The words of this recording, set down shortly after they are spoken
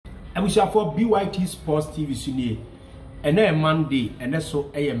And we shall for BYT Sports TV Sunday. And then Monday, and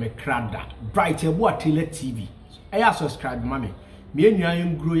so I am a crowd bright a what TV. I subscribe, mommy. Me and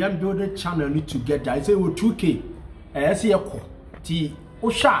you grow and build a channel need together. I say, 2K. I see a call. T.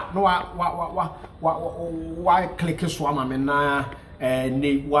 Osha, no, why click a swam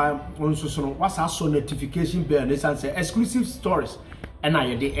and why what's also notification bell? This answer exclusive stories. And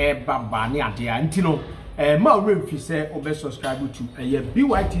I the air baba near the Antino. More if you say over subscribe to a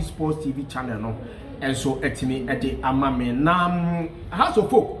BYT Sports TV channel. No, and so at me at the Amame Nam House of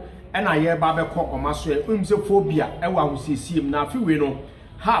Folk. And I hear Baba call on my soul, phobia. I want to see him now. If you know,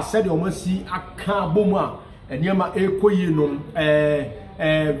 has said you must see a car boomer and Yama Ekoyino,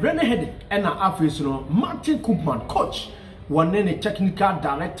 Renegade, and our office, Martin Koopman, coach, one then a technical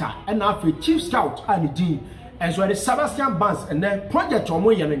director, and after chief scout, and Dean, and so the Sebastian Banks, and then Project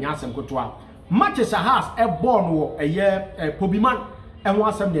Omoyan and Yasem Kotoa. Matches a house a born war a year, a Pobiman, and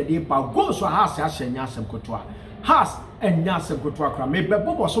once a day about goes to a house, and Yasem Kotoa. Has and Yasem Kotoa, maybe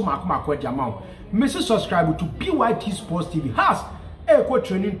Bobo so mark my quite amount. Mrs. Subscribe to BYT Sports TV has a quote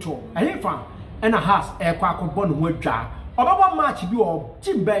training tour, and if and a house a quack born word jar. About match you or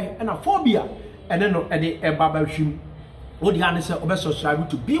Tim Bay and a phobia, and then a barbarian. What the answer over subscribe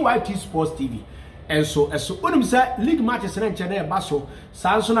to BYT Sports TV. And so say league matches and channel basso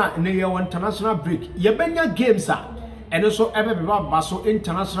Sansona in the international break. Yebenya games are and also ever basso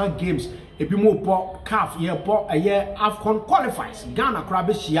international games. If you move pop calf year pop a year AFCON qualifies Ghana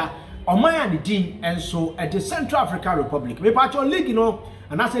Krabishia or Maya Dean and so at the Central African Republic. We patch your league,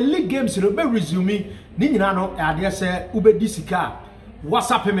 and as a league games will be resuming Ninano say Ube Disika.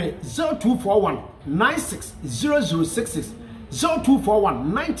 WhatsApp me 0241 96 0066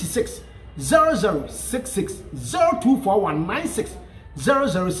 0241 96 0066 0241 96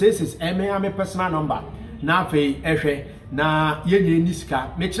 0066 my personal number na fe ehwe na yenye niska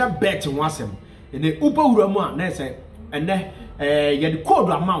mechira bet wasem ene upa wuramu na ese ene ye the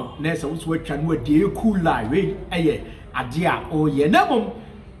code amount na ese wo atwa no ade cool live eye ade a o ye namum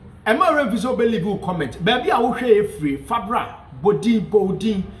e ma reviso believe comment ba bia wo hwe free fabra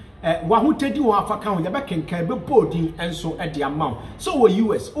bodin wa hotedi wa afaka ho ya be kenkan be bodin enso e de amount so wo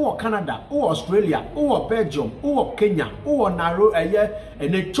US or Canada or Australia or Belgium or Kenya or Naro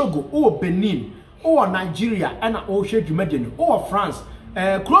ene Togo or Benin or Nigeria and o hwe dwumade or France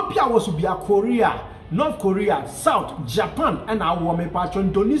Colombia was be a Korea North Korea South Japan and our me patch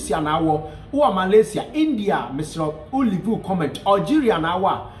Indonesia na our or Malaysia India Mr. Olivu comment Algeria na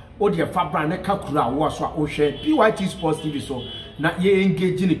our o de fabra ne kakura wo so o hwe BYT Sports TV so na ye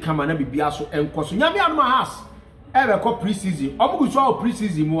engage ni kama na bibia so enkoso nyame anoma has ebe ko preseason omugu so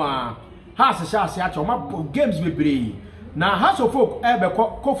preseason mu a has sha se acho ma games bebre na House of Folk ebe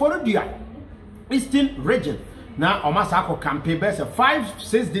ko forodua Eastern region na omasa akọ campaign be se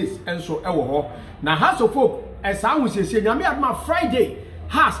 5-6 days enso ewo ho na House of Folk esa hu sese nyame anoma Friday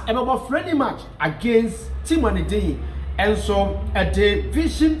has ebe bo friendly match against Team Day enso at the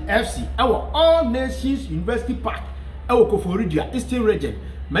Vision FC our All Nations University Park ewo Koforidia Eastern region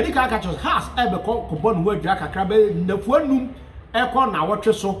medical catchers has ebe ko bon wadua kakra be nafuanum e ko na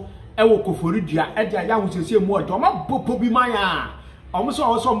wotwe so ewo Koforidia e dia ya hu sese mu odo ma popo bi man a omuso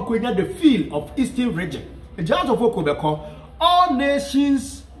also mkwenya the feel of Eastern region e just of Okobeko All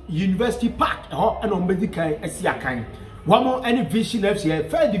Nations University Park and on medical esiakan wamo any Vision FC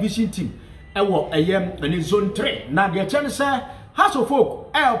third division team ewo eyem in zone 3 na de chance House of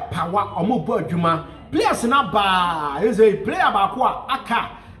Folk el power omobo adwuma players na ba is a player ba ko aka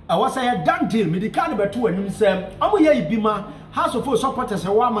was a done deal medical beto anum sem omoye ibima House of Folk supporters e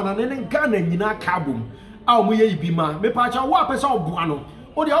wa mana ne Ghana nyina kabum omoye ibima me pa cha wa pesa oboa no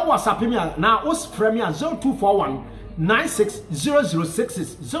o de WhatsApp me na os premier 0241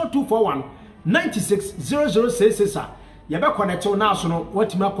 960066 0241 960066 you be connect now so no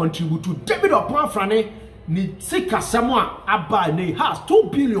what me contribute to David Opanfrane ni sika samwa aba ne has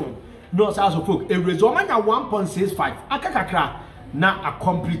 2 billion no House of Folk e raise o manya 1.65 akakakra na a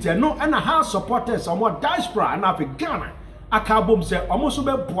complete no and a house supporters or more diaspora na fe Ghana akabom se omo so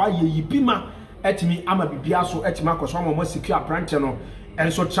be boa ye yibima etimi ama bibia so etima koso omo secure branch no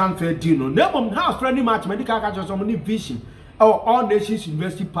and so transfer deal no nebom house friendly match medical catchers omo ni Vision or All Nations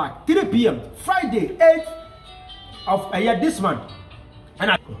University Park 3 p.m. Friday 8th of a year this month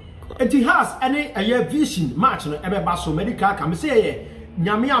and it has any a year Vision match no ebe baso medical can say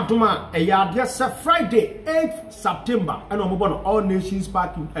nyame adoma a year this Friday 8th September and omo All Nations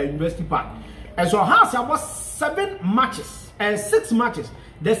Park University Park and so has about 7 matches and 6 matches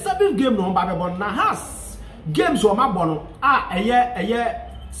the 7th game no babon na has games o mabono a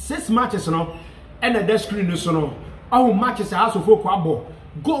year 6 matches no and the screen so no all matches House of Folk abo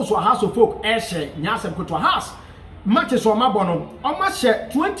goals for House of Folk Eshe Nyasem Kutwa House matches on Mabono almost share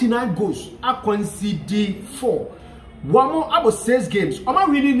 29 goals I conceded 4 one more about 6 games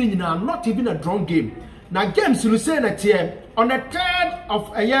I'm really not even a drawn game now games you say that here on the 3rd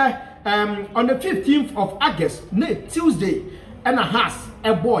of a year on the 15th of August Tuesday and a House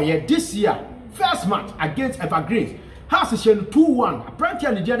a boy this year first match against Evergreen House is 2-1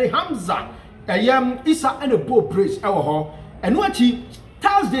 apparently the Hamza Isa and a Oak Preseason and what he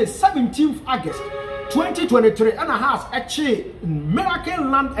Thursday 17th August 2023 and a House actually Miracle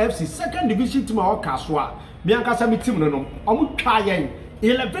Land FC 2nd Division team of Kaswa Mianka Sami team no trying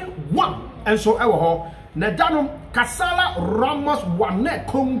 11-1 and so Nadano Kasala Ramos Wane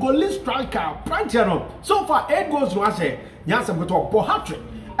Congolese striker Prantiano so far 8 goals no ase Nyasem Kutwa po hat-trick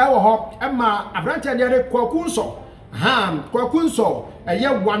Emma Abrante de Kwakunso Kwakunso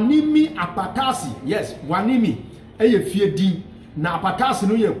Wanimi Apatasi yes Wanimi fiedi na Apatasi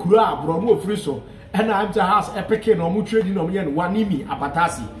no ye kura bromo friso and I'm the House epic no mu trading no ye Wanimi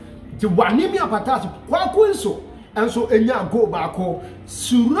Apatasi the Wanimi Apatasi Kwakunso and so enya go bako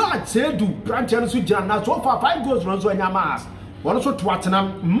Suraj Sedu Prantiano so jana so far 5 goals runs on Yamas one also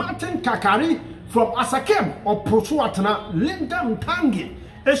Twatenham Martin Kakari from Asakem or Prosuatana Linda Tangi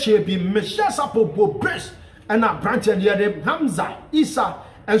Eshebi Meshasapo Bobres and a branch and the Hamza Isa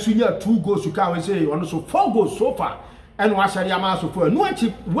and so 2 goals to carry say one also 4 goals so far and Washari Amaso for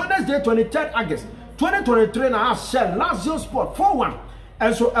Wednesday 23rd August 2023 and I share Lazio Sport 4-1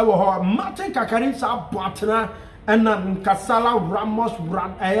 and so our Martin Kakari sa Batana and Kasala Ramos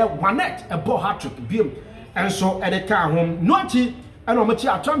Wanet a ball hat-trick beam and so at the car home Nochi and Omachi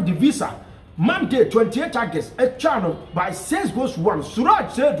Atram Divisa Monday 28th August a channel by 6 goals 1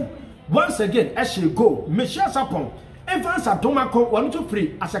 Suraj Sedu once again Eshe go Michelle Sapon Evans Atomako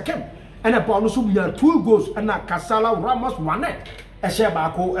 1-2-3 as a camp and a bonus 2 goals and a Kasala Ramos Wanet Eshe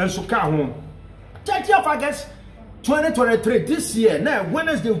Bako and so car home 30th August 2023 this year now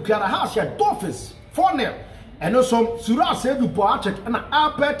Wednesday we got a house here Dolphins 4-0 and also Suraj Sedu Boachek and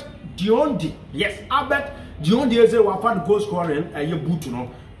Albert Diondi yes Albert Diondi is a one goal scoring and you boot no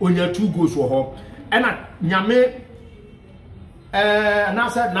only 2 goals for her and Nyame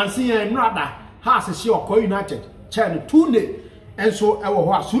Nasa Nancy and Nada has a show for United China 2-0 and so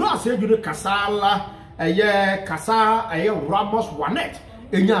our Suraj Sedu Kasala a year Kasa a year Ramos Wanet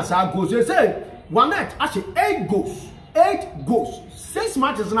and Yasa goes they say Wanet actually 8 goals 6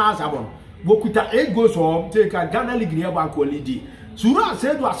 matches now as I won Wokuta 8 goals for take a Ghana League near Banco Lidi Suraj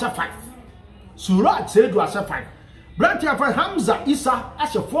Sedu as a 5 Suraj Sedu as a 5 Brantia for Hamza Isa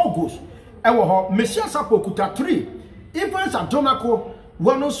as a 4 goals Ewo Messiah Sapo kuta 3 Evans Atomako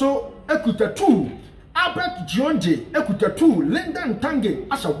one also ekuta 2 Albert Dionje ekuta 2 Linda Tange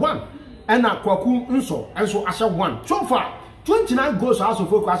as a 1 and Kwaku Nso and so as a 1 so far 29 goals also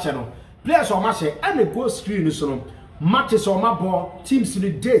for question players on match and the goal screen so matches on my ball teams the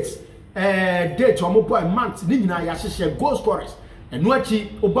dates date on my boy months ni nyina ya hye goal scorers and noachi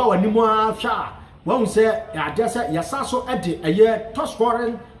oba wani mo afsha one say ya just yasa so e de aye top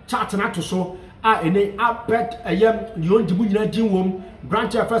scoring chart na to so a ene Albert ayem Leon Dibu nyina jinwom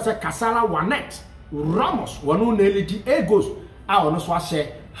branch first Kasala Wanet Ramos wonu na elidi 8 goals a ono so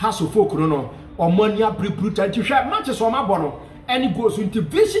ahye House of Folk no omania brutal to share matches on my bono any goals into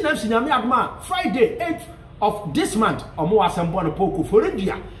Vision FC Nyame Adoma Friday 8th of this month omo asembo no poko for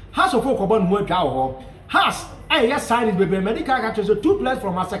India House of Folk obon mo dwa ho House yes signed baby medical catches 2 players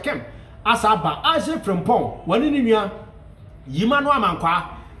from Asakem Asaba Isaac from Pong one in India Yimano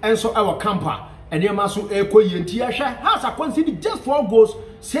Amankwa and so our camper and Yamasu Eko Yentiasha has a conceded just 4 goals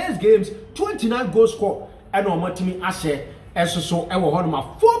 6 games 29 goals score and Omatimi Ashe and so our honor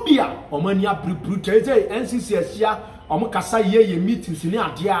phobia Omania Bruteze NCCS Omokasa ye meetings in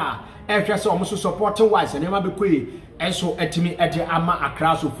Adia Efresa almost supporting wise and Emma Bekwe and so etimi ede ama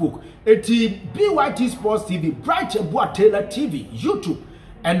across folk eti BYT Sports TV Bright Boa Taylor TV YouTube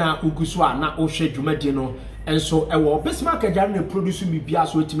and na uguswa na ohwe dwumadi no and so ewo Bismarck Ajari na produce mi bia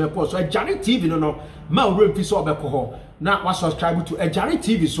so etime post so Ajari TV no ma ore fi so obekọ ho na wa subscribe to Ajari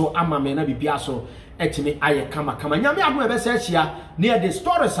TV so ama me na bibia so etime aye kama nyame adom ebe se hia na the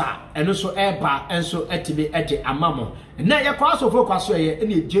stories a eno so eba and so etime ede amamo na ye kwa so focus so ye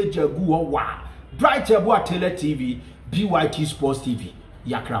na jeje gu wo wa Bright Boa Taylor TV BYT Sports TV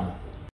yakramo